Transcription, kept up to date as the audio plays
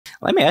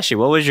Let me ask you,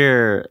 what was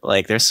your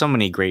like? There's so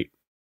many great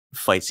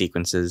fight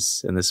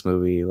sequences in this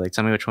movie. Like,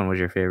 tell me which one was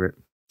your favorite.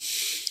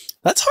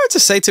 That's hard to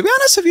say. To be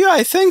honest with you, I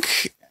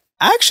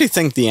actually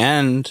think the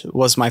end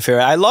was my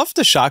favorite. I loved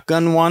the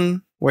shotgun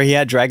one where he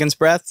had dragon's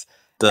breath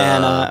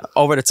and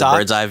over the top.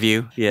 Bird's eye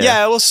view.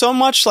 Yeah, it was so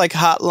much like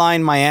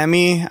Hotline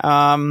Miami.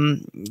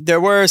 There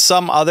were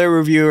some other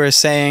reviewers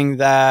saying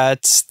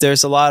that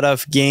there's a lot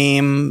of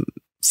game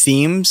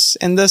themes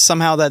in this,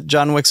 somehow that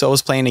John Wick's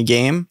always playing a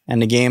game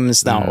and the game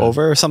is now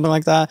over or something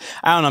like that.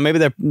 I don't know,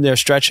 maybe they're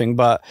stretching,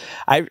 but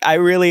I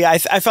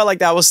felt like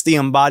that was the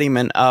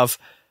embodiment of,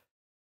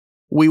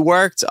 we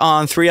worked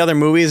on 3 other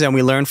movies and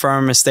we learned from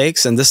our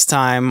mistakes, and this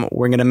time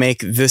we're going to make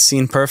this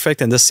scene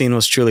perfect, and this scene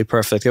was truly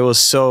perfect. It was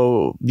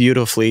so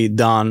beautifully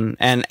done,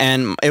 and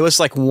it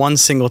was like one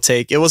single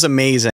take. It was amazing.